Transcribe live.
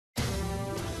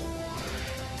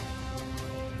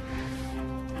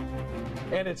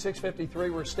And at 6:53,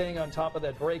 we're staying on top of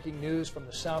that breaking news from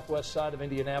the southwest side of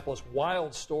Indianapolis.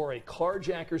 Wild story.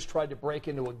 Carjackers tried to break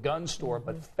into a gun store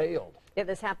but failed. Yeah,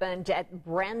 this happened at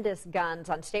Brandis Guns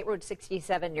on State Road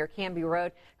 67 near Canby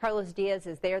Road. Carlos Diaz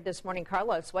is there this morning.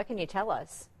 Carlos, what can you tell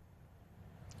us?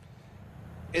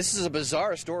 This is a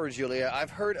bizarre story, Julia.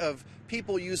 I've heard of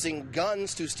people using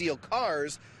guns to steal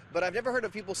cars, but I've never heard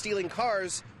of people stealing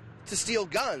cars to steal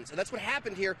guns. And that's what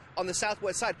happened here on the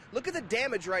southwest side. Look at the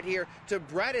damage right here to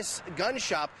Brandis Gun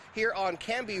Shop here on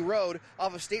Canby Road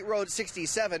off of State Road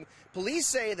 67. Police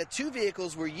say that two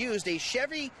vehicles were used, a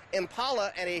Chevy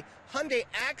Impala and a Hyundai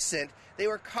Accent. They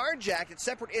were carjacked at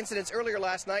separate incidents earlier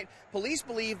last night. Police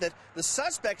believe that the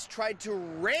suspects tried to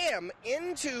ram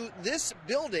into this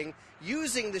building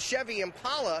using the Chevy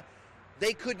Impala.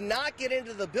 They could not get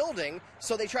into the building,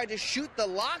 so they tried to shoot the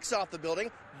locks off the building.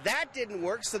 That didn't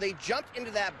work, so they jumped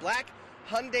into that black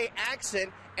Hyundai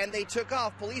Accent and they took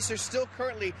off. Police are still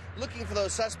currently looking for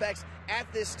those suspects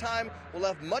at this time. We'll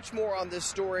have much more on this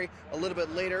story a little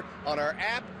bit later on our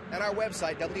app and our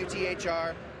website,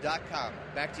 WTHR.com.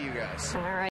 Back to you guys. All right.